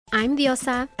I'm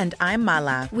Diosa. And I'm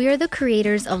Mala. We are the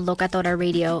creators of Locatora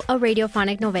Radio, a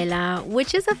radiophonic novela,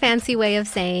 which is a fancy way of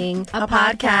saying a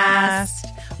podcast.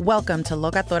 Welcome to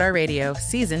Locatora Radio,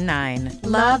 Season 9.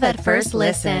 Love at first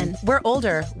listen. We're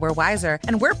older, we're wiser,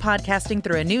 and we're podcasting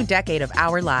through a new decade of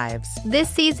our lives. This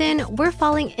season, we're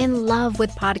falling in love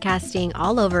with podcasting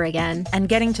all over again. And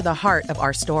getting to the heart of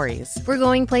our stories. We're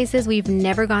going places we've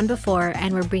never gone before,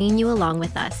 and we're bringing you along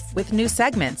with us. With new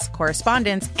segments,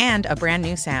 correspondence, and a brand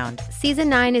new sound. Season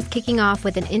 9 is kicking off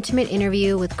with an intimate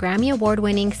interview with Grammy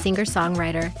Award-winning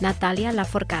singer-songwriter Natalia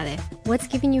Lafourcade. What's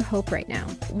giving you hope right now?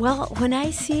 Well, when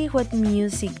I see what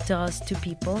music does to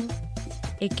people,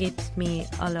 it gives me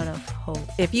a lot of hope.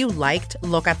 If you liked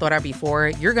Locatora before,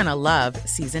 you're going to love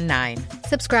Season 9.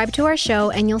 Subscribe to our show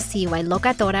and you'll see why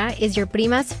Locatora is your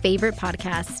prima's favorite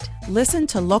podcast. Listen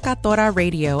to Locatora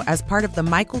Radio as part of the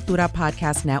My Cultura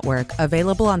Podcast Network,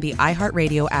 available on the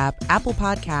iHeartRadio app, Apple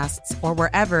Podcasts, or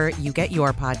wherever you get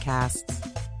your podcasts.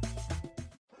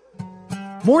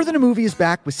 More Than a Movie is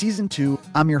back with Season 2.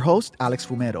 I'm your host, Alex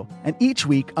Fumero, and each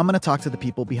week I'm going to talk to the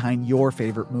people behind your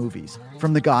favorite movies.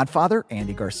 From The Godfather,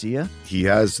 Andy Garcia. He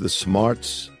has the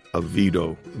smarts of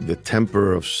Vito, the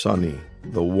temper of Sonny,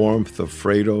 the warmth of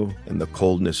Fredo, and the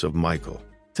coldness of Michael.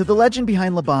 To the legend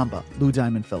behind La Bamba, Lou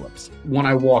Diamond Phillips. When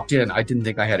I walked in, I didn't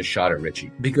think I had a shot at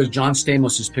Richie because John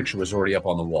Stamos' picture was already up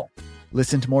on the wall.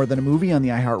 Listen to More Than a Movie on the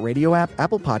iHeartRadio app,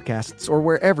 Apple Podcasts, or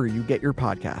wherever you get your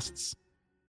podcasts.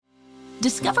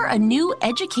 Discover a new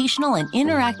educational and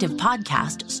interactive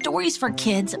podcast, Stories for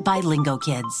Kids by Lingo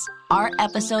Kids. Our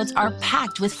episodes are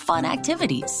packed with fun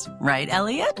activities. Right,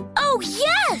 Elliot? Oh,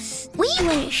 yes! We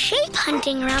went shape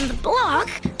hunting around the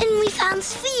block, and we found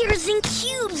spheres and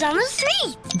cubes on the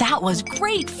street. That was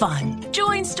great fun.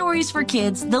 Join Stories for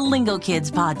Kids, the Lingo Kids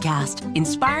podcast,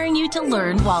 inspiring you to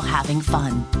learn while having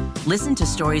fun. Listen to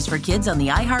Stories for Kids on the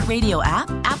iHeartRadio app,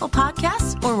 Apple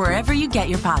Podcasts, or wherever you get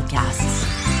your podcasts.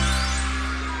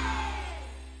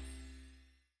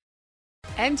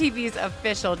 MTV's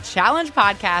official Challenge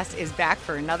podcast is back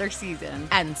for another season.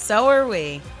 And so are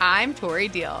we. I'm Tori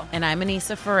Deal. And I'm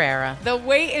Anissa Ferreira. The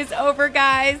wait is over,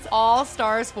 guys. All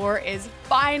Stars 4 is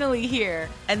finally here.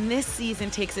 And this season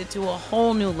takes it to a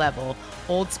whole new level.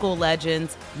 Old school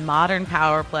legends, modern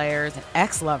power players, and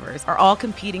ex-lovers are all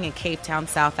competing in Cape Town,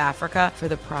 South Africa for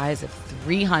the prize of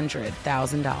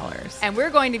 $300,000. And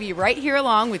we're going to be right here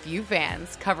along with you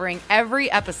fans, covering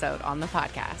every episode on the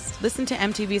podcast. Listen to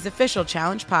MTV's official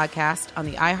Challenge podcast on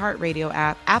the iHeartRadio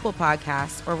app, Apple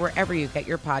Podcasts, or wherever you get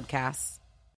your podcasts.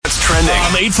 It's trending.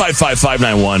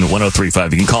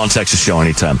 855-591-1035. You can call and text the show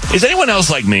anytime. Is anyone else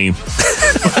like me? Okay.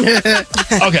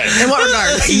 In what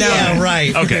regard? No. Yeah,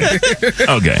 right.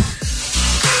 Okay.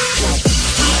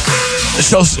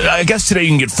 So I guess today you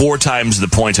can get 4 times the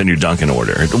points on your Dunkin'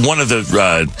 order. One of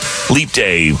the Leap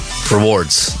Day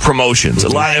rewards promotions.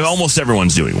 Almost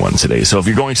everyone's doing one today. So if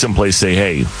you're going someplace, say,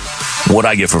 hey, what'd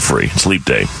I get for free? It's Leap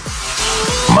Day.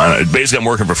 Basically, I'm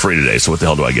working for free today, so what the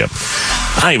hell do I get?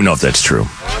 I don't even know if that's true.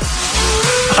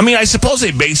 I mean, I suppose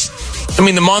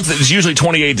the month is usually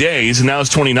 28 days, and now it's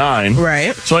 29.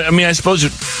 Right. So, I suppose you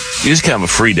just kind of a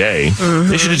free day. Mm-hmm.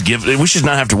 They should just we should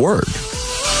not have to work.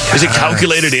 Is it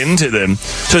calculated into them?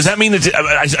 So does that mean that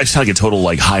I sound like a total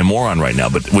high moron right now,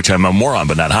 which I'm a moron,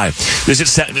 but not high. So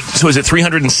is it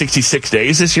 366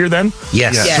 days this year then?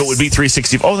 Yes. So it would be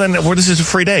 360. Oh, then this is a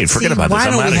free day. Forget about this. Why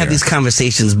don't we have these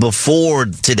conversations before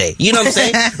today? You know what I'm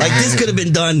saying? This could have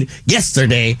been done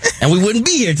yesterday, and we wouldn't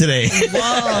be here today.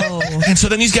 Whoa. And so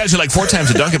then these guys are 4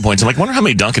 times the Dunkin' points. I'm like, wonder how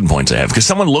many Dunkin' points I have. Because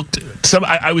someone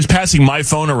I was passing my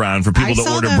phone around for people to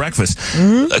order breakfast.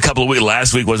 Mm-hmm. A couple of weeks,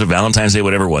 last week was it Valentine's Day,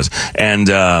 whatever it was. And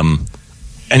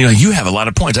you're like, you have a lot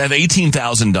of points. I have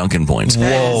 18,000 Dunkin' points.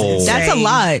 Whoa. That's a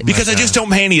lot. Because I just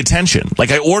don't pay any attention.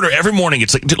 I order every morning.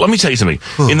 It's let me tell you something.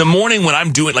 In the morning when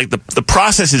I'm doing, the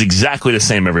process is exactly the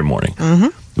same every morning. Mm-hmm.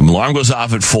 The alarm goes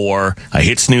off at 4. I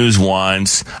hit snooze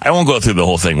once. I won't go through the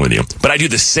whole thing with you. But I do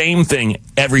the same thing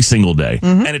every single day.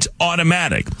 Mm-hmm. And it's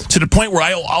automatic. To the point where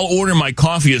I'll order my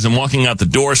coffee as I'm walking out the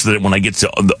door so that when I get to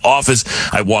the office,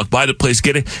 I walk by the place,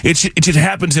 get it. It just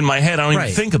happens in my head. I don't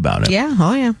even think about it. Yeah.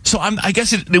 Oh, yeah. So I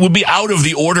guess it would be out of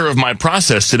the order of my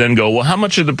process to then go, well, how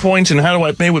much are the points and how do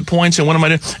I pay with points and what am I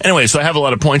doing? Anyway, so I have a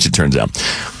lot of points, it turns out.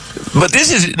 But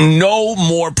this is no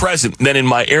more present than in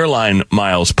my airline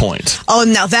miles points. Oh,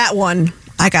 now that one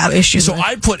I got issues with. So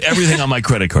I put everything on my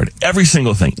credit card. Every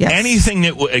single thing. Yes. Anything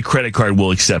that a credit card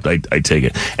will accept, I take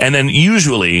it. And then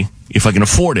usually, if I can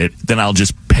afford it, then I'll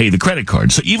just pay the credit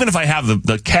card. So even if I have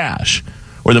the cash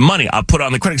or the money, I'll put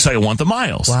on the credit card. I want the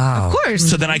miles. Wow. Of course.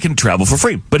 So then I can travel for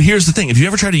free. But here's the thing. If you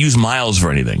ever try to use miles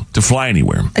for anything, to fly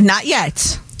anywhere. Not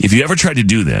yet. If you ever tried to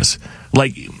do this,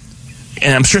 like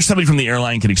and I'm sure somebody from the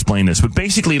airline can explain this, but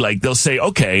basically, like, they'll say,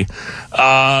 okay,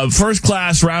 first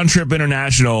class round trip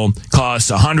international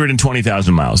costs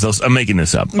 120,000 miles. I'm making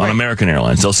this up on American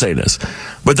Airlines. They'll say this,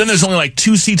 but then there's only like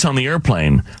 2 seats on the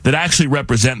airplane that actually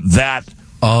represent that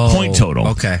point total.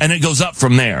 Okay. And it goes up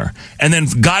from there. And then,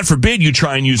 God forbid, you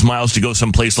try and use miles to go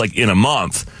someplace like in a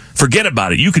month. Forget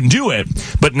about it. You can do it.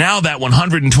 But now that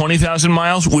 120,000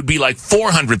 miles would be like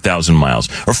 400,000 miles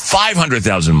or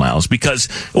 500,000 miles because,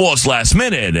 well, it's last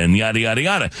minute and yada, yada,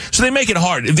 yada. So they make it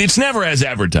hard. It's never as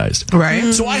advertised.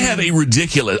 Right. So I have a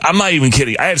ridiculous, I'm not even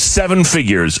kidding, I have 7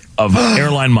 figures of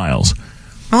airline miles.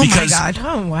 Oh, my God.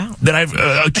 Oh, wow. That I've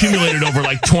accumulated over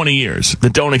like 20 years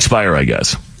that don't expire, I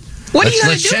guess. What are you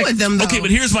going to do with them, though? Okay, but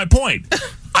here's my point.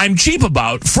 I'm cheap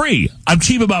about free.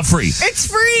 It's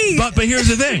free. But here's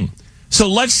the thing. So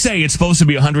let's say it's supposed to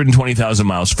be 120,000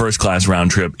 miles first class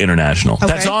round trip international. Okay.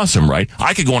 That's awesome, right?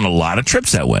 I could go on a lot of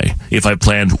trips that way if I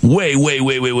planned way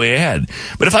ahead.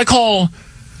 But if I call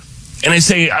and I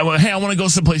say, hey, I want to go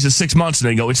someplace in 6 months, and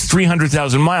they go, it's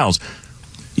 300,000 miles.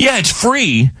 Yeah, it's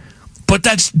free, but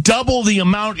that's double the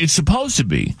amount it's supposed to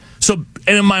be. So,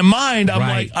 and in my mind,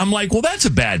 I'm like, well, that's a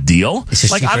bad deal.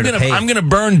 Like, I'm gonna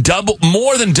burn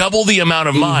more than double the amount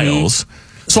of miles.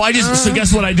 So so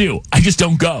guess what I do? I just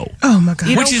don't go. Oh my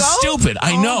God. Which is stupid.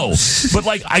 I know. But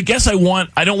like, I guess I don't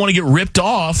want to get ripped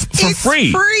off for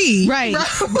free. Free. Right.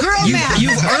 Girl math.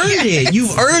 You've earned it.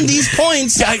 You've earned these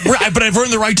points. Yeah, but I've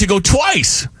earned the right to go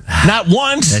twice. Not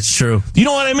once. That's true. You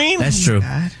know what I mean? That's true.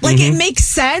 Like, it makes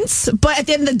sense, but at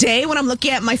the end of the day, when I'm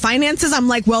looking at my finances, I'm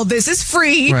like, well, this is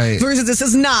free versus this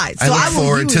is not. So I look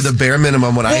forward to the bare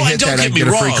minimum. When I hit that, I get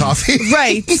a free coffee.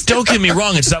 Right. Don't get me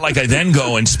wrong. It's not like I then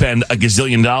go and spend $1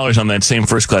 gazillion on that same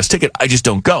first class ticket. I just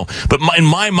don't go. But in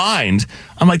my mind,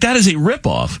 I'm like, that is a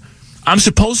ripoff. I'm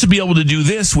supposed to be able to do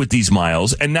this with these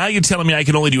miles, and now you're telling me I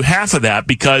can only do half of that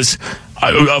because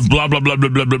of blah blah blah blah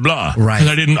blah blah blah. Right.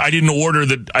 And I didn't order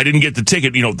that. I didn't get the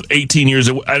ticket. 18 years.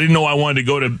 I didn't know I wanted to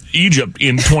go to Egypt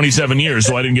in 27 years,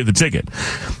 so I didn't get the ticket.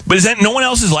 But is that no one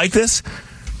else is like this?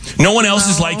 No one else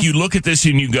is like, you look at this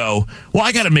and you go, well,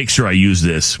 I got to make sure I use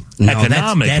this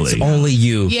economically. That's only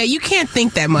you. Yeah, you can't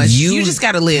think that much. You just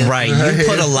got to live. Right. You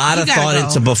put a lot of thought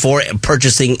into before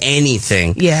purchasing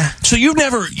anything. Yeah. So you've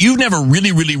never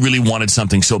really wanted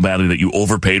something so badly that you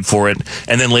overpaid for it,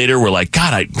 and then later were like,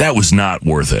 God, that was not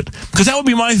worth it. Because that would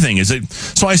be my thing.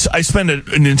 So I spend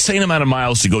an insane amount of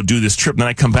miles to go do this trip, and then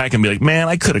I come back and be like, man,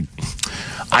 I could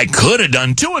have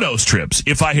done 2 of those trips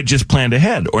if I had just planned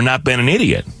ahead or not been an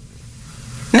idiot.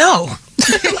 No.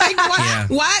 Like, why?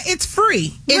 Why? It's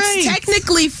free. It's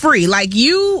technically free. Like,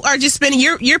 you are just spending,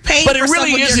 you're paying but for it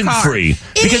really isn't free.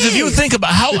 Because if you think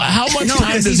about how much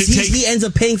time does it take? He ends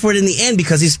up paying for it in the end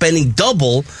because he's spending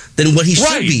double than what he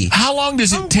should be. How long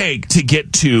does it take to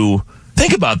get to,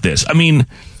 think about this. I mean,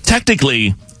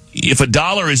 technically, if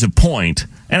 $1 is a point,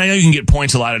 and I know you can get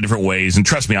points a lot of different ways, and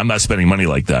trust me, I'm not spending money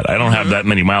like that. I don't have that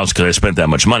many miles because I spent that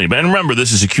much money. But and remember,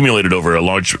 this is accumulated over a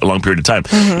long period of time.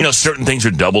 Certain things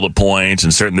are double the points,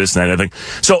 and certain this and that. I think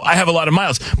so. I have a lot of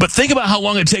miles, but think about how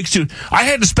long it takes to. I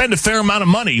had to spend a fair amount of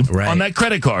money on that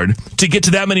credit card to get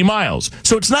to that many miles.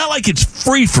 So it's not like it's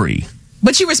free.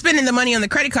 But you were spending the money on the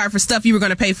credit card for stuff you were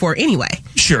going to pay for anyway.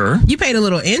 Sure. You paid a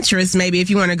little interest, maybe, if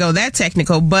you want to go that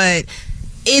technical, but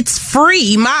it's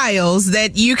free miles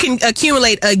that you can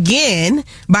accumulate again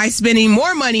by spending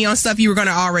more money on stuff you were going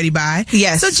to already buy.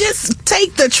 Yes. So just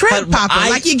take the trip, Papa.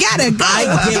 Like, you got to go.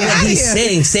 I get what he's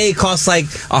saying. Say it costs like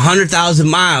 100,000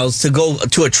 miles to go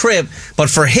to a trip, but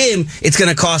for him, it's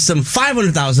going to cost him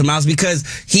 500,000 miles because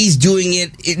he's doing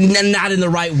it not in the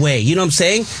right way. You know what I'm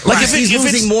saying? Like, if he's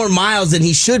losing more miles than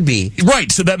he should be.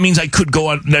 Right. So that means I could go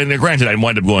on. Now, granted, I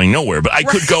wind up going nowhere, but I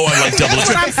could go on like double the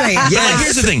trip. That's what I'm saying. Yeah.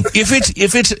 Here's the thing: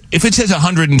 if it says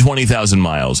 120,000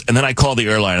 miles, and then I call the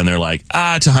airline and they're like,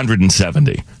 it's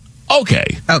 170. Okay.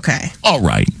 All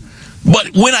right.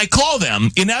 But when I call them,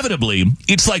 inevitably,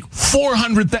 it's like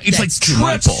 400,000. It's like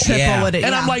triple.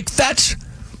 And I'm like, that's.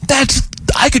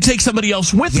 I could take somebody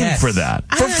else with me for that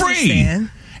for free.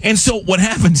 And so what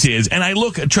happens is, and I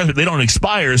look, trust me, they don't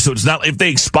expire, so it's not, if they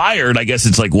expired, I guess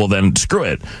it's like, well, then screw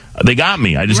it. They got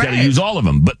me. I just got to use all of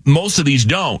them. But most of these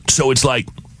don't. So it's like,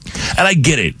 and I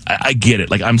get it. I get it.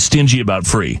 Like, I'm stingy about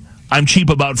free. I'm cheap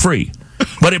about free.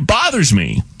 But it bothers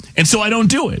me. And so I don't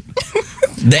do it.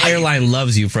 The airline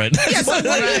loves you, Fred. Yeah, so what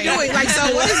are you doing? Like,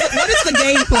 so what is the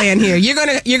game plan here?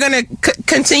 You're gonna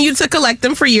continue to collect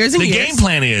them for years and years. The game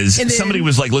plan is, somebody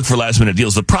was like, look for last minute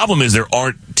deals. The problem is there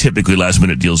aren't typically last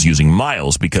minute deals using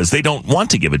miles because they don't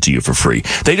want to give it to you for free.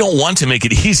 They don't want to make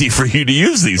it easy for you to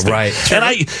use these things. Right.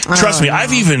 And trust me,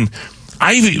 I've even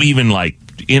like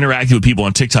interacting with people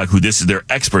on TikTok who they're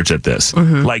experts at this.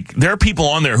 Mm-hmm. Like, there are people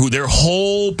on there who their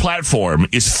whole platform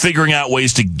is figuring out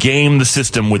ways to game the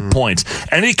system with points.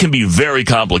 And it can be very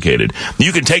complicated.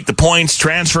 You can take the points,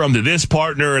 transfer them to this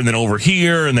partner, and then over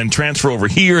here, and then transfer over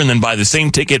here, and then buy the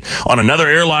same ticket on another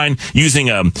airline using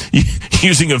a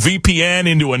VPN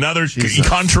into another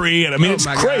country. And I mean, it's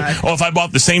great. God. Oh, if I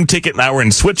bought the same ticket and I were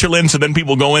in Switzerland, so then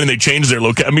people go in and they change their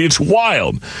location. I mean, it's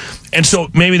wild. And so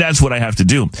maybe that's what I have to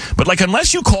do. But like,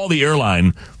 unless you call the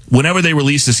airline whenever they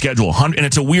release the schedule, and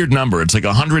it's a weird number, it's like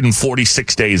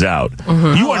 146 days out,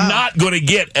 you are not going to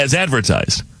get as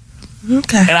advertised.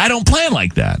 Okay. And I don't plan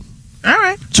like that. All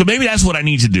right. So maybe that's what I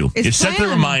need to do, is set the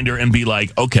reminder and be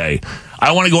like, okay,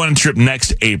 I want to go on a trip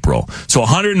next April. So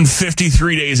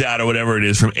 153 days out or whatever it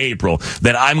is from April,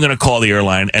 that I'm going to call the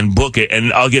airline and book it,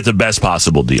 and I'll get the best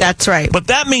possible deal. That's right. But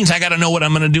that means I got to know what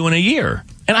I'm going to do in a year.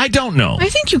 And I don't know. I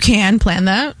think you can plan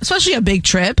that, especially a big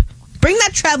trip. Bring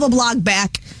that travel blog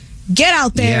back. Get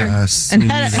out there and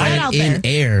head out there. In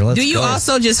air. Let's do you go.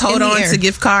 also just hold on to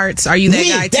gift cards? Are you that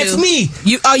guy too? That's me.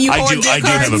 I do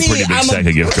have a pretty big stack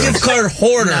of gift cards. Gift card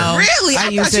hoarder. No. Really? I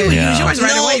use you it. would use yours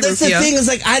right away. That's the thing. Is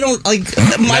like, I don't like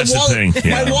my wallet.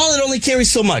 My wallet only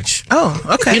carries so much. Oh,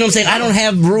 okay. You know what I'm saying? I don't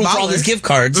have room for all these gift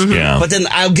cards. Yeah. But then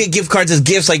I'll get gift cards as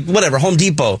gifts, like whatever, Home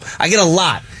Depot. I get a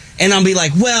lot, and I'll be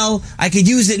like, well, I could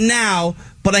use it now,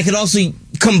 but I could also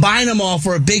combine them all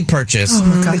for a big purchase.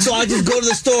 Oh, and so I'll just go to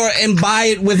the store and buy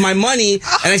it with my money,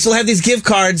 and I still have these gift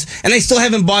cards, and I still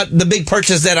haven't bought the big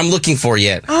purchase that I'm looking for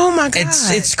yet. Oh my God.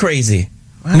 It's crazy.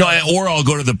 Wow. No, or I'll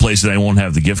go to the place that I won't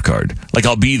have the gift card. Like,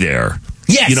 I'll be there.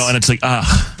 Yes. You know, and it's like,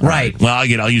 right. Well,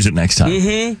 I'll use it next time.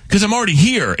 Because I'm already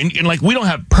here. And like, we don't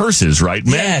have purses, right?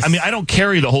 Man, yes. I mean, I don't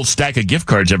carry the whole stack of gift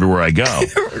cards everywhere I go.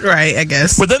 Right, I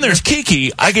guess. But then there's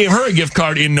Kiki. I gave her a gift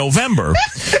card in November.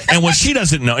 And what she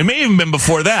doesn't know, it may have even been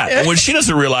before that. And what she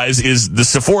doesn't realize is the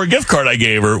Sephora gift card I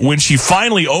gave her, when she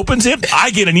finally opens it,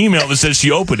 I get an email that says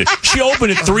she opened it. She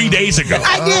opened it 3 days ago.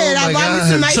 I did. I bought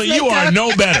me some nice So you are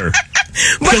no better.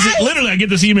 Because literally, I get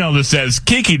this email that says,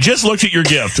 Kiki just looked at your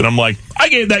gift. And I'm like, I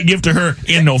gave that gift to her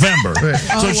in November.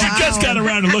 So she just got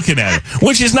around to looking at it,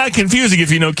 which is not confusing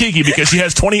if you know Kiki, because she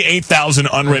has 28,000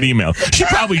 unread emails. She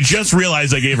probably just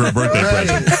realized I gave her a birthday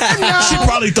present. She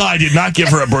probably thought I did not give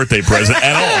her a birthday present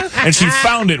at all. And she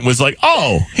found it and was like,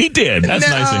 oh, he did. That's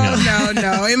nice of him.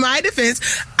 No. In my defense,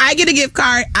 I get a gift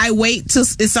card. I wait till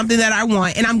it's something that I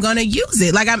want, and I'm going to use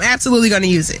it. Like, I'm absolutely going to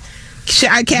use it.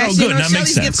 I cash in on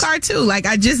Shelly's gift card too. Like,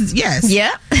 yes.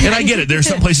 Yeah. And I get it. There's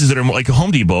some places that are like Home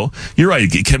Depot. You're right.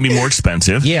 It can be more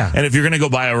expensive. Yeah. And if you're going to go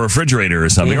buy a refrigerator or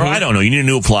something, or I don't know, you need a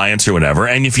new appliance or whatever,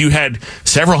 and if you had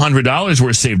several $100s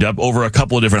worth saved up over a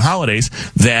couple of different holidays,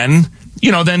 then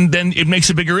it makes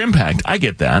a bigger impact. I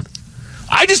get that.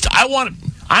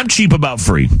 I'm cheap about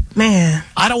free. Man.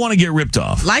 I don't want to get ripped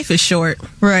off. Life is short.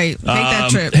 Right. Take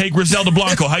that trip. Hey, Griselda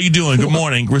Blanco, how you doing? Good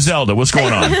morning. Griselda, what's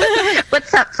going on?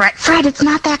 What's up, Fred? Fred, it's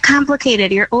not that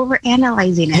complicated. You're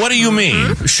overanalyzing it. What do you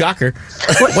mean? Shocker.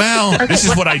 Well, this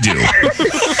is what I do.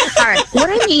 All right. What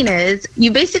I mean is,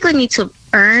 you basically need to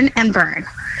earn and burn,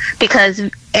 because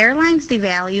airlines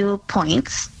devalue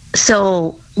points.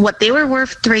 So what they were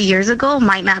worth 3 years ago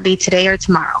might not be today or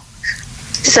tomorrow.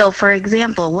 So, for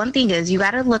example, one thing is you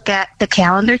got to look at the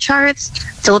calendar charts,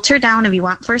 filter down if you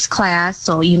want first class.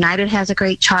 So United has a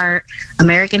great chart,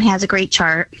 American has a great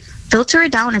chart. Filter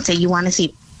it down and say you want to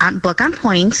see book on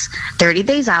points, 30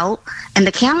 days out, and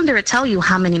the calendar will tell you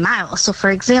how many miles. So,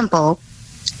 for example,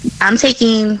 I'm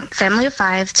taking family of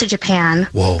 5 to Japan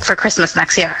for Christmas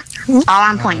next year. All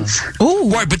on points. Oh,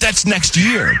 right, but that's next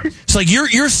year. It's like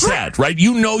you're set, right?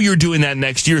 You know you're doing that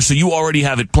next year, so you already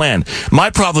have it planned. My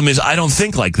problem is I don't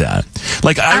think like that.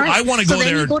 Like, I want to go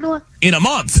there in a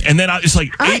month, and then it's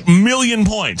like 8 million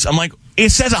points. I'm like, it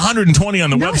says 120 on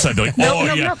the website. Like,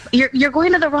 no. You're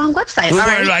going to the wrong website.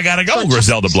 Where do I got to go,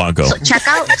 Griselda Blanco? So check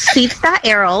out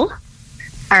seats.aero. All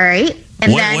right.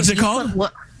 And what's it called?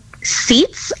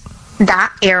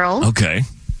 Seats.aero. Okay.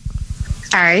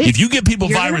 All right. If you give people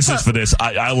viruses for this,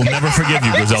 I will never forgive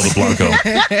you, Griselda Blanco.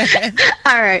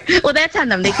 All right. Well, that's on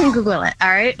them. They can Google it. All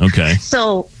right. Okay.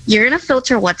 So you're going to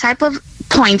filter what type of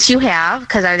points you have,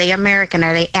 because are they American?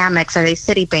 Are they Amex? Are they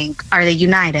Citibank? Are they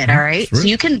United? All right.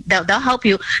 Sure. So they'll help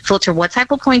you filter what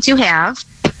type of points you have.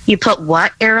 You put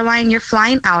what airline you're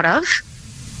flying out of,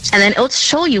 and then it'll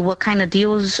show you what kind of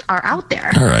deals are out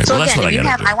there. All right. So well, again, that's what if I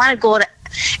got to do. I want to go to,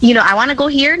 I want to go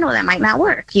here. No, that might not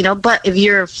work, but if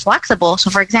you're flexible. So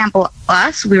for example,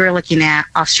 we were looking at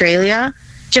Australia,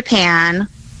 Japan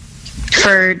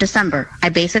for December. I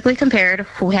basically compared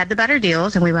who had the better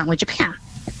deals, and we went with Japan.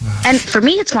 And for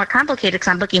me, it's more complicated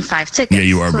because I'm booking 5 tickets. Yeah,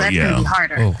 you are. So that's going to be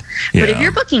harder. But if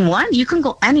you're booking 1, you can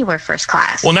go anywhere first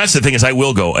class. Well, and that's the thing is I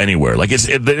will go anywhere. Like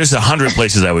there's 100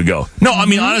 places I would go. No, I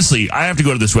mean, honestly, I have to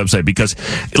go to this website because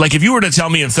like if you were to tell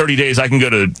me in 30 days I can go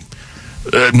to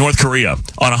North Korea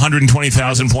on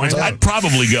 120,000 points, I'd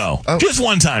probably go. Just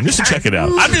one time, just to check it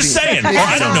out. I'm just saying. Or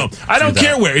I don't know. I don't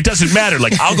care where. It doesn't matter.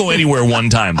 Like, I'll go anywhere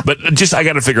one time. But just, I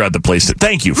got to figure out the place.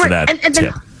 Thank you for that.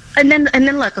 And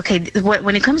then look, okay,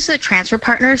 when it comes to the transfer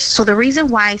partners, so the reason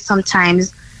why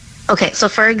sometimes, okay, so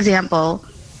for example,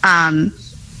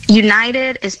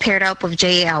 United is paired up with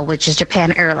JAL, which is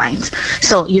Japan Airlines.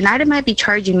 So United might be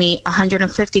charging me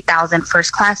 150,000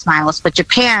 first class miles, but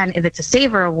Japan, if it's a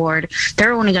Saver Award,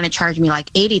 they're only going to charge me like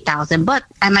 80,000, but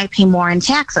I might pay more in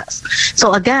taxes.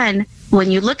 So again, when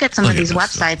you look at some of these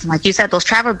websites, and like you said, those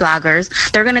travel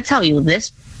bloggers, they're going to tell you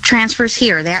this transfers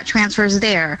here, that transfers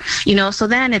there, so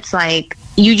then it's like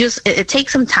it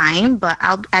takes some time, but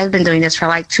I've been doing this for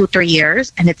like 2-3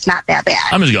 years and it's not that bad.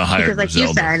 I'm just gonna hire because like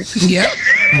Griselda. you said,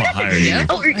 I'm gonna hire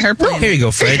you. Here you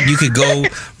go, Fred. You could go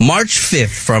March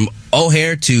 5th from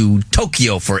O'Hare to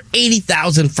Tokyo for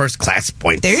 80,000 first class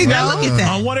points. There you go. Look at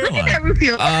that. On what airline?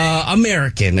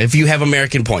 American, if you have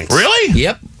American points. Really?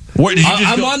 Yep. Where, did you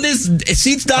just I'm on this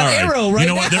seats.aero right You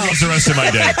know what? now. There goes the rest of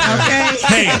my day. Okay.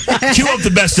 Hey, cue up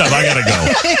the best stuff. I gotta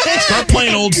go. Start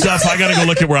playing old stuff. I gotta go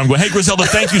look at where I'm going. Hey, Griselda,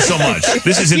 thank you so much.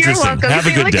 This is interesting. You're welcome. Have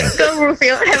a good day. Go,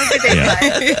 Rufio. Have a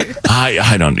good day. Bye.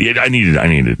 I don't. I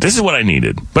needed. This is what I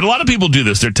needed. But a lot of people do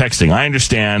this. They're texting. I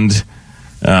understand.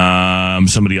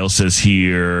 Somebody else says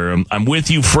here, I'm with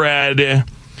you, Fred.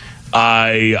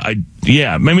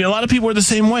 Yeah, maybe a lot of people are the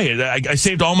same way. I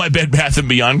saved all my Bed Bath &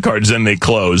 Beyond cards, then they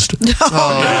closed.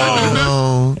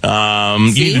 Oh, no.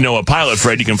 You need to know a pilot,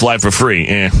 Fred. You can fly for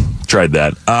free. Tried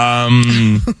that.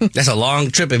 That's a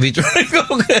long trip if you try to go.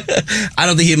 I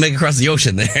don't think he'd make it across the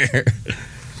ocean there.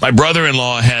 My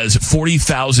brother-in-law has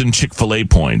 40,000 Chick-fil-A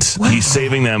points. Wow. He's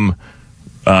saving them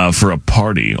for a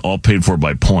party, all paid for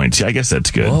by points. Yeah, I guess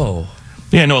that's good. Whoa.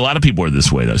 Yeah, no, a lot of people are this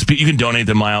way, though. You can donate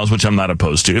the miles, which I'm not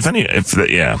opposed to.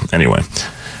 Anyway.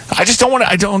 I just don't want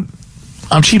to,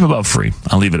 I'm cheap about free.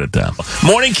 I'll leave it at that.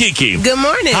 Morning, Kiki. Good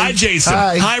morning. Hi, Jason.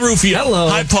 Hi, Rufio. Hello.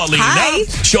 Hi, Paulina. Hi.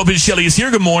 Showbiz Shelley is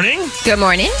here. Good morning. Good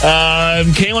morning.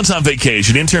 Kaylin's on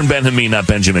vacation. Intern Ben Hameen, not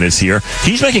Benjamin, is here.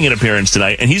 He's making an appearance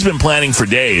tonight, and he's been planning for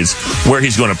days where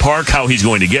he's going to park, how he's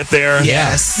going to get there.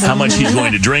 Yes. How much he's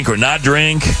going to drink or not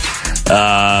drink.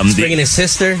 He's bringing his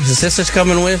sister. His sister's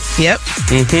coming with. Yep.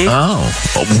 Mm-hmm.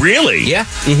 Oh, really? Yeah.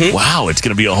 Mm-hmm. Wow, it's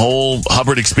going to be a whole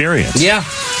Hubbard experience. Yeah.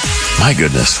 My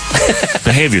goodness.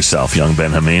 Behave yourself, young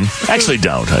Ben Hameen. Actually,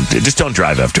 don't. Just don't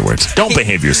drive afterwards. Don't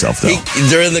behave yourself, though.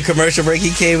 During the commercial break,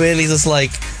 he came in. He's just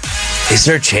like, is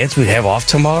there a chance we'd have off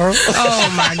tomorrow?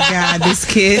 Oh, my God, this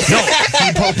kid. No,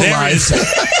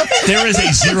 there is a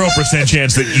 0%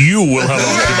 chance that you will have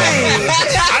off tomorrow.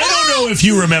 I don't know if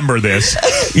you remember this.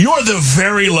 You're the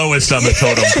very lowest on the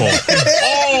totem pole.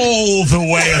 All the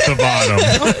way at the bottom.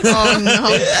 Oh,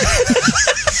 no.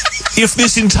 If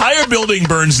this entire building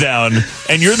burns down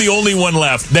and you're the only one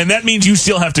left, then that means you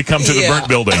still have to come to the burnt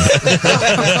building.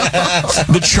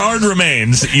 The charred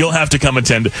remains, you'll have to come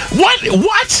attend. What?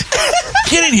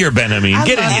 Get in here, Ben Hameen.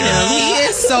 Get in here. He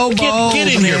is so bold.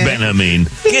 Get in here, Ben Hameen.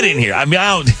 Get in here. I mean,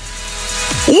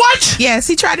 what? Yes,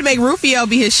 he tried to make Rufio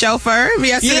be his chauffeur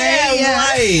yesterday. Yeah,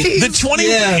 right. The 20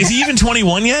 is he even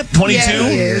 21 yet?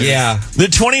 22? Yeah. The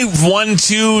 21,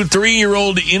 2,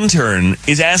 3-year-old intern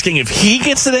is asking if he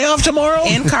gets the day off tomorrow?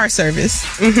 And car service.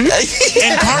 And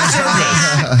car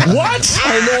service. What?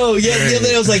 I know. Yeah, the other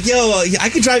day I was like, yo, I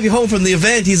could drive you home from the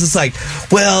event. He's just like,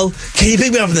 well, can you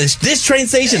pick me up from this train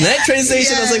station, that train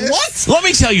station? I was like, what? Let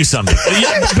me tell you something.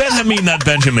 Ben Hameen, not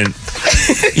Benjamin.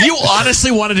 You honestly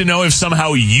wanted to know if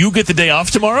somehow you get the day off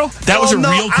tomorrow? That was a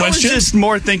real question? I was just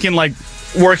more thinking like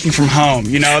working from home,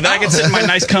 that I could sit in my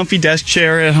nice comfy desk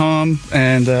chair at home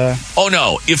and Oh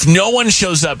no, if no one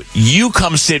shows up, you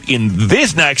come sit in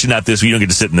this, no, actually not this, you don't get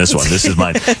to sit in this one, this is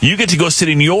mine. You get to go sit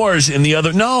in yours in the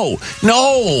other, no,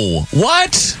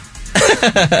 what?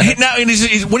 Now,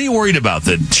 what are you worried about?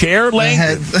 The chair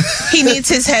length? He needs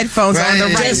his headphones on the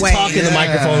right way. Talk in the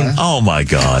microphone. Oh my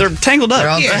God. They're tangled up.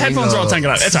 The headphones are all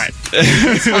tangled up. It's all right.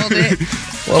 Hold it.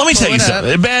 Let me tell you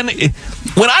something. Ben,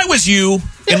 when I was you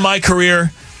in my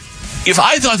career, if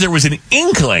I thought there was an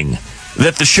inkling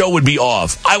that the show would be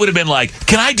off, I would have been like,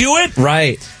 can I do it?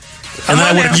 Right. And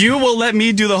then you will let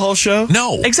me do the whole show?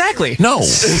 No. Exactly. No. No,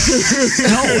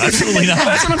 absolutely not.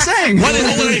 That's what I'm saying. Why the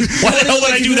hell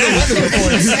would I do that?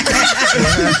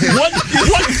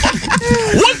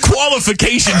 What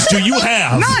qualifications do you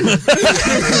have? None.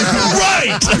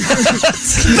 Right.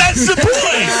 That's the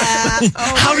point.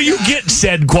 How do you get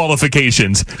said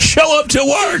qualifications? Show up to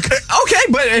work. Okay,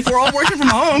 but if we're all working from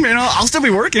home, I'll still be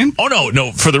working. Oh,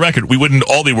 no. For the record, we wouldn't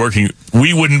all be working.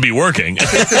 We wouldn't be working.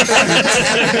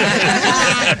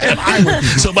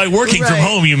 So by working from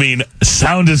home, you mean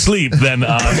sound asleep, then,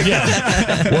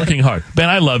 yeah, working hard. Ben,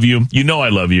 I love you. You know I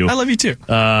love you. I love you too.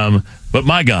 But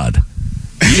my God.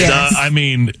 Yes. I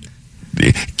mean,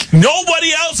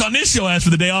 nobody else on this show asked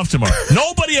for the day off tomorrow.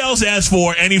 Nobody else asked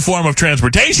for any form of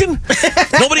transportation.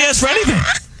 Nobody asked for anything.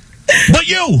 But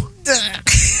you.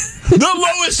 The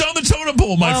lowest on the totem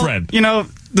pole, my friend.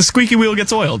 The squeaky wheel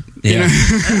gets oiled. Yeah.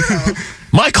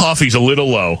 My coffee's a little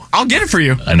low. I'll get it for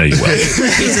you. I know you will.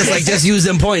 He's just use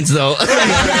them points, though.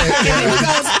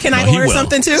 Can I order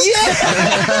something too?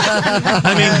 Yeah.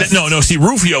 I mean, no. See,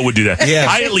 Rufio would do that. Yeah.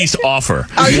 I at least offer.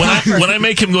 Offer. When I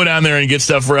make him go down there and get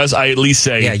stuff for us, I at least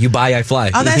say, "Yeah, you buy, I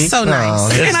fly." Oh, that's so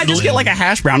nice. Can I just get like a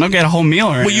hash brown? Don't get a whole meal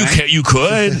or anything. Well, you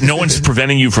could. No one's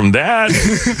preventing you from that.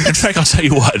 In fact, I'll tell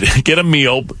you what. Get a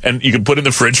meal, and you can put it in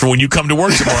the fridge for when you come to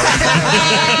work tomorrow.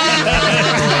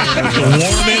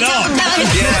 Warm it up.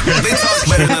 Yeah, they talk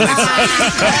better than they talk.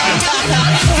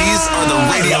 These are the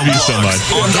radio I love you so much.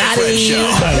 on the Fred Show.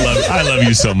 I love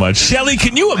you so much. Shelly,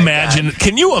 can you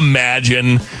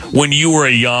imagine when you were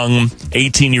a young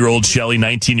 18-year-old Shelly,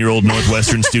 19-year-old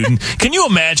Northwestern student, can you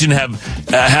imagine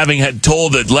having had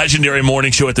told the legendary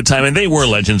morning show at the time, and they were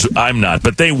legends, I'm not,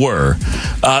 but they were.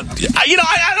 I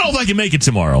don't know if I can make it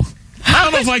tomorrow. I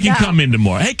don't know if I can come in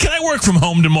tomorrow. Hey, can I work from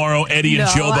home tomorrow, Eddie and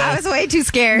Jobo? I was way too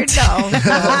scared. No.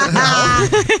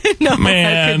 No,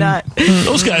 man, I could not.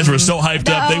 Those guys were so hyped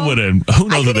up, they would have. Who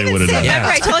knows what they would have done? Remember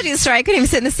I told you the story? I couldn't even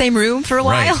sit in the same room for a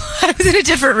while. I was in a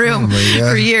different room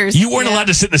for years. You weren't allowed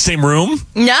to sit in the same room?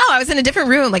 No, I was in a different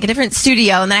room, like a different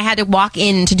studio, and then I had to walk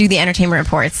in to do the entertainment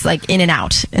reports, like in and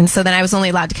out. And so then I was only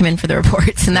allowed to come in for the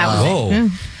reports, and that was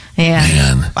it. Yeah.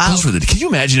 Man, those were can you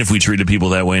imagine if we treated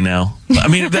people that way now? I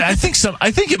mean, I think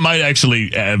it might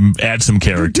actually add some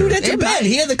character. Dude, that's your bad.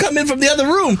 He had to come in from the other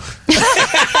room.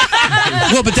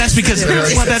 Well, but that's because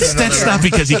that's not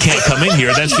because he can't come in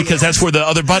here. That's because that's where the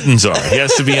other buttons are. He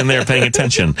has to be in there paying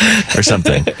attention or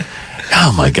something.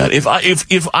 Oh my God! If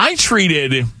I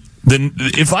treated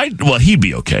he'd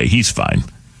be okay. He's fine.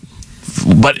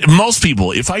 But most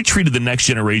people, if I treated the next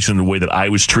generation the way that I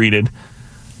was treated.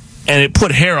 And it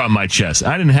put hair on my chest.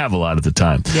 I didn't have a lot at the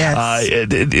time. Yes.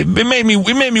 It made me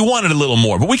want it a little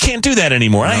more. But we can't do that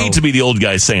anymore. No. I hate to be the old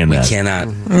guy saying that. We cannot.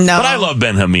 No. But I love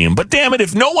Ben Hameen. But damn it,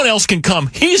 if no one else can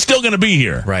come, he's still going to be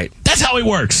here. Right. That's how he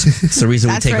works. It's the reason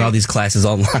we take all these classes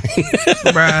online.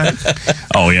 Bruh.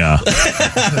 Oh, yeah.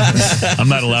 I'm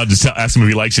not allowed to ask him if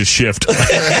he likes his shift. You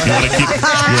want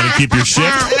to keep your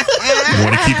shift? You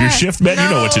want to keep your shift, Ben? No. You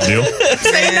know what to do.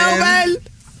 Say no, Ben.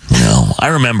 No. I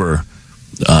remember...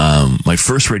 my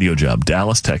first radio job,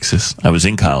 Dallas, Texas. I was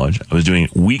in college. I was doing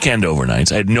weekend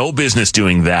overnights. I had no business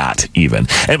doing that even.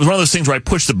 And it was one of those things where I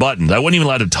pushed the buttons. I wasn't even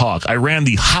allowed to talk. I ran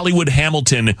the Hollywood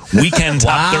Hamilton Weekend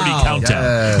Top 30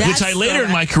 Countdown, which I later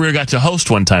in my career got to host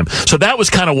one time. So that was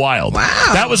kind of wild.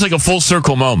 Wow. That was like a full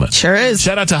circle moment. Sure is.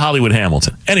 Shout out to Hollywood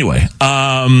Hamilton. Anyway,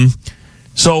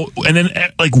 so, and then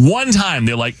like one time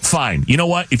they're like, fine, you know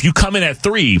what? If you come in at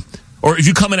 3 or if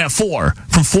you come in at 4,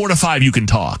 from 4 to 5, you can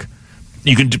talk.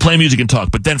 You can play music and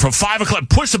talk, but then from 5 o'clock,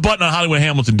 push the button on Hollywood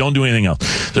Hamilton. Don't do anything else.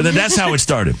 So that's how it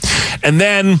started. And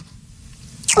then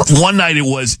one night it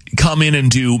was come in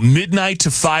and do midnight to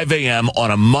 5 a.m.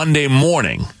 on a Monday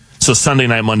morning. So Sunday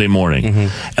night, Monday morning.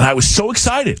 Mm-hmm. And I was so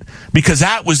excited because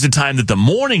that was the time that the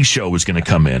morning show was going to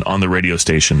come in on the radio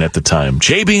station at the time.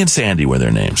 JB and Sandy were their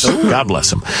names. Ooh. God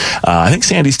bless them. I think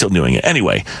Sandy's still doing it.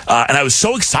 Anyway, and I was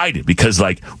so excited because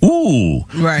like,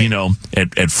 you know, at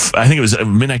I think it was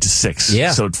midnight to 6.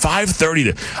 Yeah. So at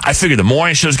 5:30, I figured the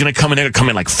morning show is going to come in. They're going to come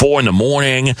in like 4 in the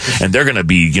morning and they're going to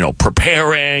be, you know,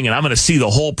 preparing. And I'm going to see the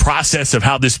whole process of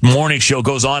how this morning show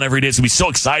goes on every day. It's going to be so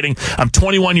exciting. I'm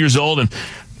 21 years old and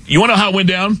you want to know how it went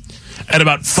down? At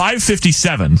about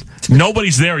 5:57,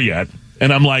 nobody's there yet.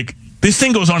 And I'm like, this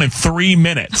thing goes on in 3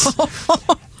 minutes.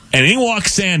 And in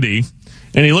walks Sandy,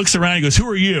 and he looks around, he goes, who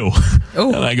are you? Ooh.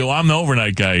 And I go, I'm the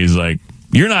overnight guy. He's like,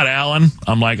 you're not Alan.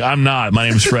 I'm like, I'm not. My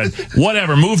name's Fred.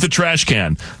 Whatever, move the trash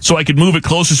can. So I could move it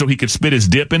closer so he could spit his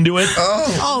dip into it.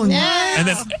 Oh no.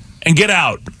 And get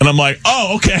out. And I'm like,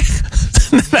 oh, okay.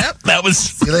 That was.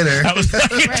 See you later. That was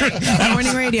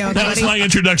morning radio. That was my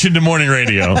introduction to morning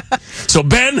radio. So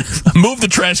Ben, move the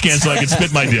trash can so I can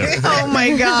spit my dip. Oh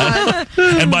my God!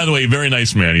 And by the way, very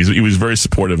nice man. He was very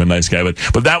supportive and nice guy.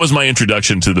 But that was my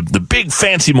introduction to the big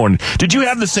fancy morning. Did you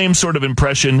have the same sort of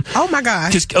impression? Oh my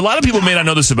gosh! Because a lot of people may not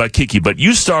know this about Kiki, but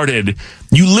you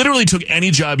literally took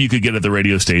any job you could get at the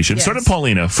radio station. Yes. So did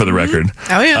Paulina, for the record.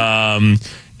 Oh yeah.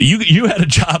 You had a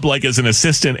job like as an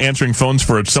assistant answering phones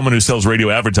for someone who sells radio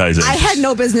advertising. I had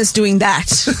no business doing that.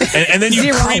 And then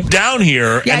you creep down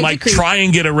here and like try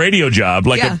and get a radio job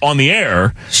on the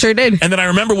air. Sure did. And then I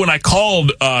remember when I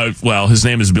called, his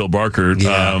name is Bill Barker.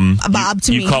 Bob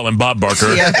to me. You call him Bob Barker,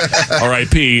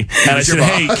 R.I.P. And I said,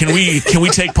 hey, can we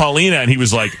take Paulina? And he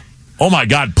was like, oh my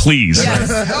God, please.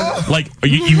 Yes. Like,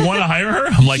 you want to hire her?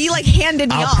 I'm like, he handed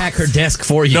me I'll off. pack her desk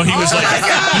for you. No, he was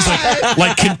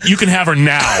you can have her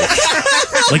now.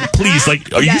 Like, please,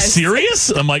 are you serious?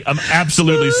 I'm like, I'm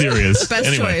absolutely serious.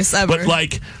 Best choice ever.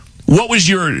 But what was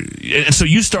and so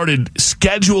you started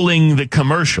scheduling the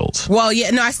commercials. Well, yeah,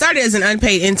 no, I started as an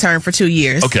unpaid intern for 2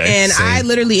 years. Okay. And I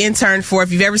literally interned for,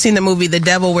 if you've ever seen the movie The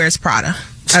Devil Wears Prada.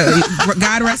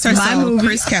 God rest her soul.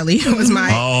 Chris Kelly was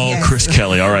my Chris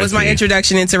Kelly. All right, was my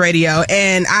introduction into radio.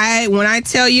 And when I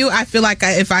tell you, I feel like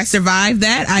if I survive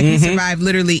that, I can survive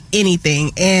literally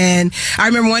anything. And I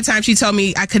remember one time she told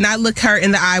me I could not look her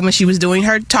in the eye when she was doing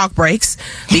her talk breaks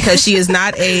because she is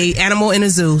not a animal in a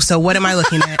zoo. So what am I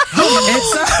looking at? And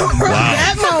so from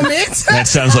that moment, that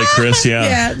sounds like Chris. Yeah,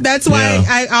 yeah. That's why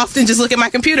I often just look at my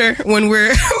computer when we're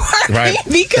working. Right.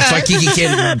 Because that's why Kiki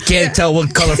can't tell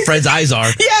what color Fred's eyes are.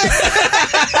 Yes.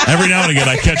 Every now and again,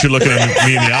 I catch her looking at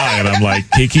me in the eye, and I'm like,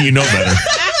 Kiki, you know better.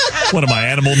 What am I,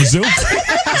 animal in the zoo?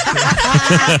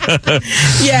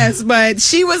 Yes, but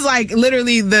she was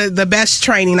literally the best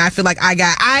training I feel like I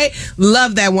got. I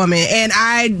love that woman, and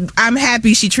I'm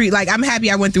happy I'm happy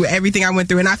I went through everything I went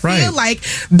through, and I feel like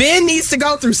Ben needs to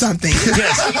go through something.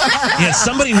 Yes,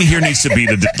 somebody here needs to be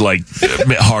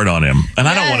hard on him, and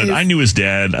I don't want to. I knew his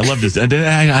dad. I loved his dad.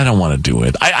 I don't want to do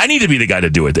it. I need to be the guy to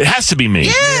do it. It has to be me.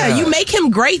 Yeah, you make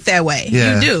him great that way.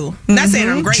 Yeah. You do. Not saying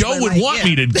I'm great. Joe would want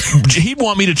me to. He'd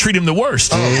want me to treat him the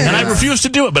worst, and I refuse to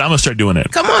do it. But I'm gonna start doing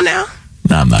it. Come on now.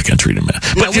 No, I'm not going to treat him. But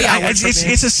No,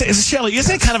 it's Shelley,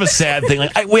 isn't it kind of a sad thing?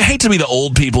 We hate to be the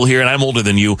old people here, and I'm older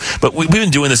than you, but we've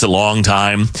been doing this a long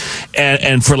time,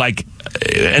 and for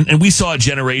and we saw a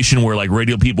generation where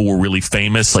radio people were really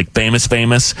famous,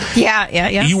 famous.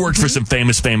 Yeah. You worked for some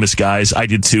famous guys. I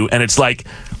did too, and it's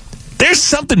there's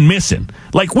something missing.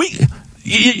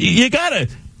 You gotta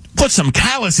put some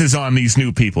calluses on these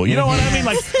new people. You know what I mean?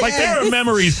 There are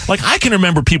memories. I can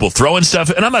remember people throwing stuff,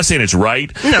 and I'm not saying it's right,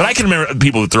 but I can remember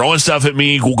people throwing stuff at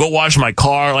me, go wash my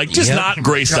car, not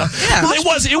great stuff. Yeah.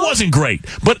 It wasn't great.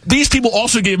 But these people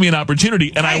also gave me an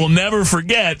opportunity, and I will never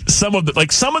forget some of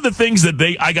the things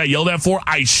that I got yelled at for,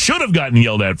 I should have gotten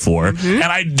yelled at for, and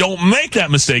I don't make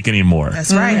that mistake anymore.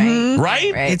 That's right.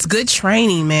 Right? It's good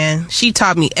training, man. She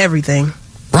taught me everything.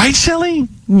 Right, Shelley?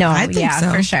 No, I think so.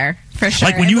 for sure. For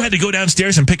sure. When you had to go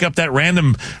downstairs and pick up that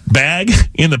random bag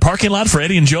in the parking lot for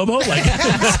Eddie and Jobo? from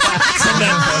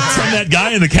that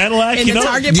guy in the Cadillac, in the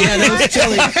Target parking lot?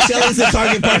 Shelley's the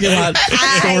Target parking lot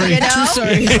story. True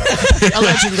story.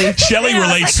 Allegedly. Shelley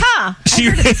relates. I've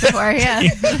heard of this before, yeah.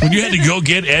 When you had to go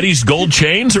get Eddie's gold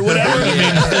chains or whatever?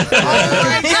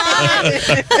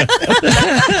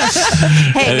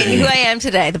 Hey, maybe who I am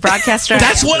today, the broadcaster.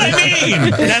 That's what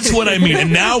I mean.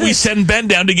 And now we send Ben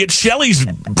down to get Shelley's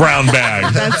brown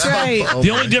bag. That's right.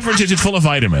 The only difference is it's full of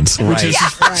vitamins, which is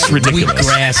ridiculous.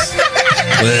 Wheatgrass.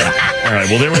 All right.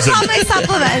 Well, there was all my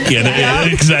supplements. Yeah,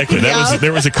 exactly.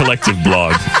 There was a collective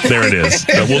blog. There it is.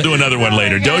 We'll do another one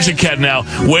later. Doja Cat now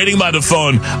waiting by the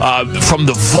phone from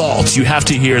the vault. You have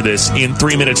to hear this in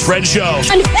 3 minutes. Fred Show.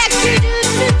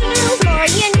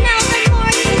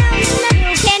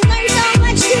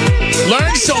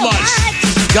 Learn so much.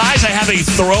 Guys, I have a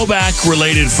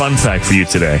throwback-related fun fact for you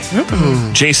today.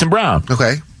 Mm-hmm. Jason Brown.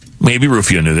 Okay. Maybe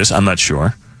Rufio knew this. I'm not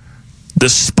sure. The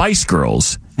Spice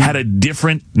Girls had a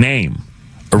different name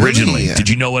originally. Really? Did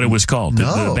you know what it was called?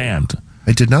 No. The band.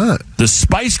 I did not. The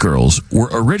Spice Girls were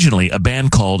originally a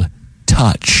band called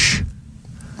Touch.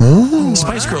 Ooh.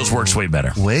 Spice Girls works way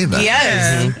better. Way better.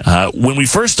 Yes. When we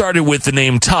first started with the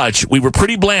name Touch, we were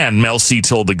pretty bland, Mel C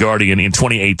told The Guardian in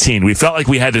 2018. We felt like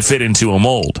we had to fit into a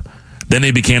mold. Then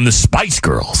they became the Spice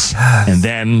Girls. Yes. And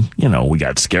then, we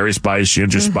got Scary Spice,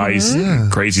 Ginger Spice,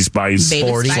 Crazy Spice,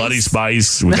 Slutty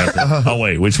Spice. We got oh,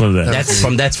 wait, which one is that? That's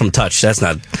from Touch. That's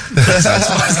not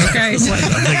Spice. Okay.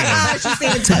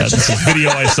 That's a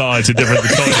video I saw. It's a different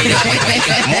color.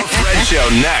 More Fred Show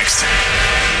next.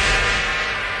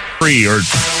 Or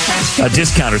a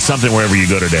discount or something wherever you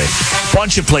go today.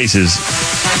 Bunch of places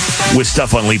with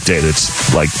stuff on Leap Day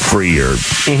that's like free or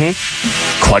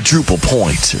quadruple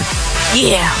points or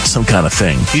some kind of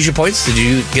thing. Use your points. Did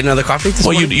you get another coffee this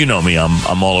morning? You know me.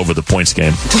 I'm all over the points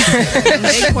game.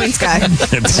 Big points guy.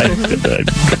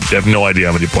 I have no idea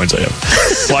how many points I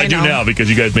have. Well, I do now because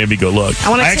you guys made me go look.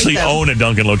 I actually own a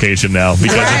Dunkin' location now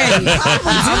because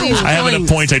I have enough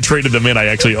points. I traded them in. I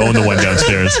actually own the one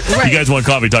downstairs. You guys want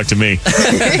coffee? Talk to me.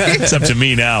 It's up to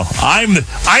me now. I'm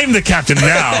the captain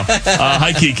now.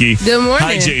 Hi, Kiki. Good morning.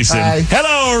 Hi, Jason. Hi.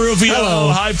 Hello, Rufio. Hello.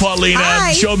 Hi, Paulina.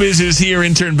 Hi. Showbiz is here.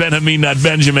 Intern Benjamin, not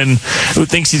Benjamin, who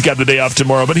thinks he's got the day off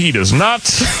tomorrow, but he does not.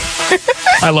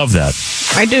 I love that.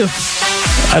 I do.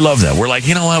 I love that. We're like,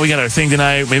 you know what? We got our thing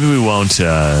tonight. Maybe we won't.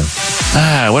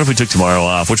 What if we took tomorrow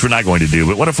off? Which we're not going to do.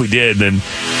 But what if we did? Then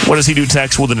what does he do?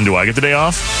 Text? Well, then do I get the day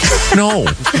off? No.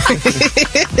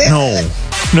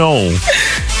 No.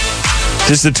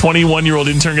 Does the 21-year-old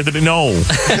intern get the day? No.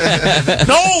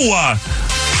 No.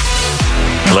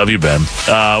 I love you, Ben.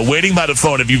 Waiting by the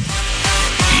phone. If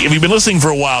you've been listening for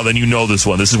a while, then you know this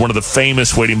one. This is one of the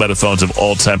famous waiting by the phones of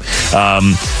all time.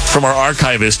 From our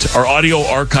archivist, our audio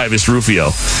archivist,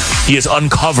 Rufio. He has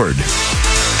uncovered.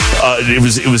 It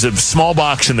was a small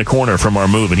box in the corner from our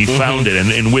move, and he found it,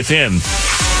 and within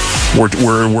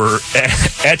were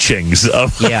etchings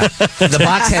of. Yeah, the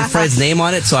box had Fred's name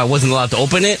on it, so I wasn't allowed to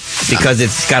open it because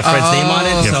it's got Fred's name on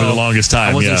it. Yeah, so for the longest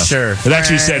time. I wasn't sure. It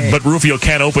actually said, "But Rufio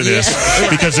can't open this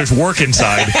because there's work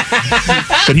inside."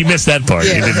 But he missed that part.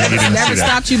 Yeah. He didn't Never see that.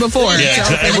 stopped you before. Yeah,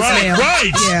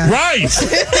 right.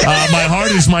 Yeah. My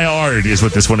heart is my art is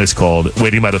what this one is called.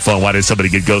 Waiting by the phone. Why did somebody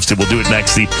get ghosted? We'll do it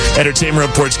next. The entertainment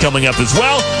report's coming up as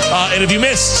well. And if you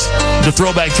missed the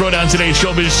Throwback Throwdown today,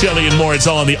 Showbiz, Shelley, and more, it's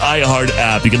all on the iHeart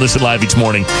app. You can listen live each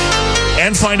morning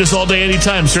and find us all day,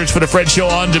 anytime. Search for The Fred Show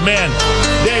on demand.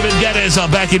 David Geddes, I'm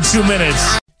back in 2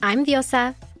 minutes. I'm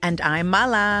Diosa. And I'm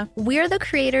Mala. We're the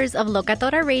creators of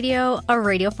Locatora Radio, a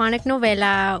radiophonic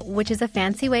novela, which is a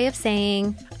fancy way of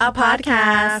saying a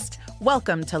podcast.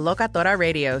 Welcome to Locatora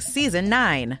Radio Season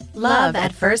 9. Love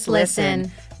at First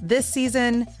Listen. This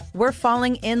season, we're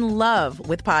falling in love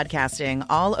with podcasting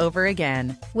all over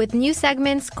again. With new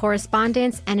segments,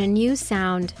 correspondence, and a new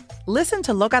sound. Listen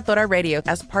to Locatora Radio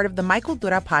as part of the Michael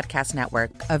Dura Podcast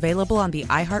Network, available on the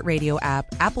iHeartRadio app,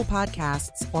 Apple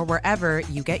Podcasts, or wherever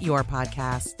you get your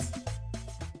podcasts.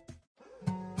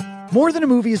 More Than a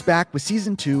Movie is back with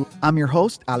Season 2. I'm your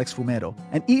host, Alex Fumero,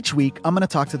 and each week I'm going to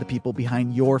talk to the people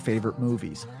behind your favorite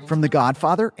movies. From The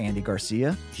Godfather, Andy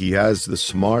Garcia. He has the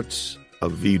smarts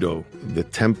of Vito, the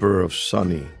temper of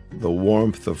Sonny, the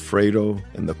warmth of Fredo,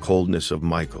 and the coldness of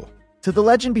Michael. To the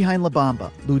legend behind La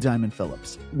Bamba, Lou Diamond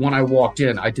Phillips. When I walked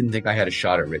in, I didn't think I had a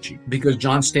shot at Richie because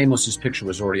John Stamos' picture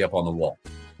was already up on the wall.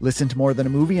 Listen to More Than a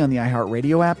Movie on the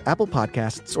iHeartRadio app, Apple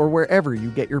Podcasts, or wherever you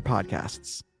get your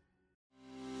podcasts.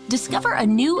 Discover a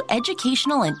new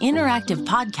educational and interactive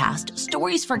podcast,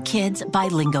 Stories for Kids by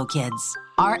Lingo Kids.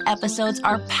 Our episodes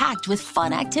are packed with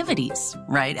fun activities.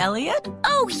 Right, Elliot?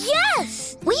 Oh,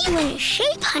 yes! We went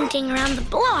shape hunting around the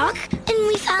block, and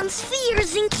we found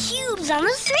spheres and cubes on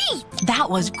the street. That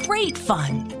was great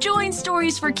fun. Join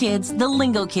Stories for Kids, the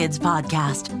Lingo Kids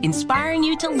podcast, inspiring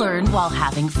you to learn while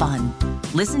having fun.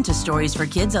 Listen to Stories for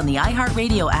Kids on the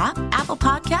iHeartRadio app, Apple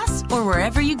Podcasts, or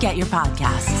wherever you get your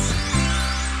podcasts.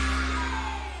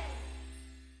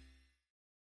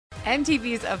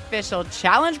 MTV's official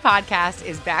Challenge podcast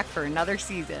is back for another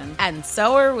season. And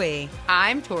so are we.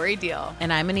 I'm Tori Deal.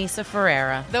 And I'm Anissa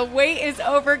Ferreira. The wait is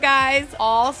over, guys.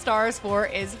 All Stars 4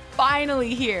 is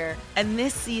finally here. And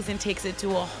this season takes it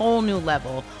to a whole new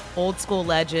level. Old school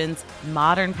legends,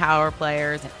 modern power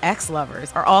players, and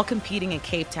ex-lovers are all competing in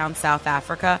Cape Town, South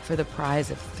Africa for the prize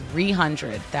of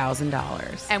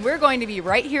 $300,000. And we're going to be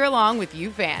right here along with you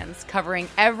fans, covering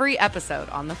every episode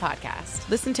on the podcast.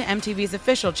 Listen to MTV's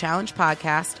official Challenge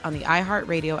podcast on the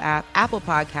iHeartRadio app, Apple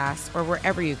Podcasts, or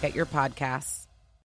wherever you get your podcasts.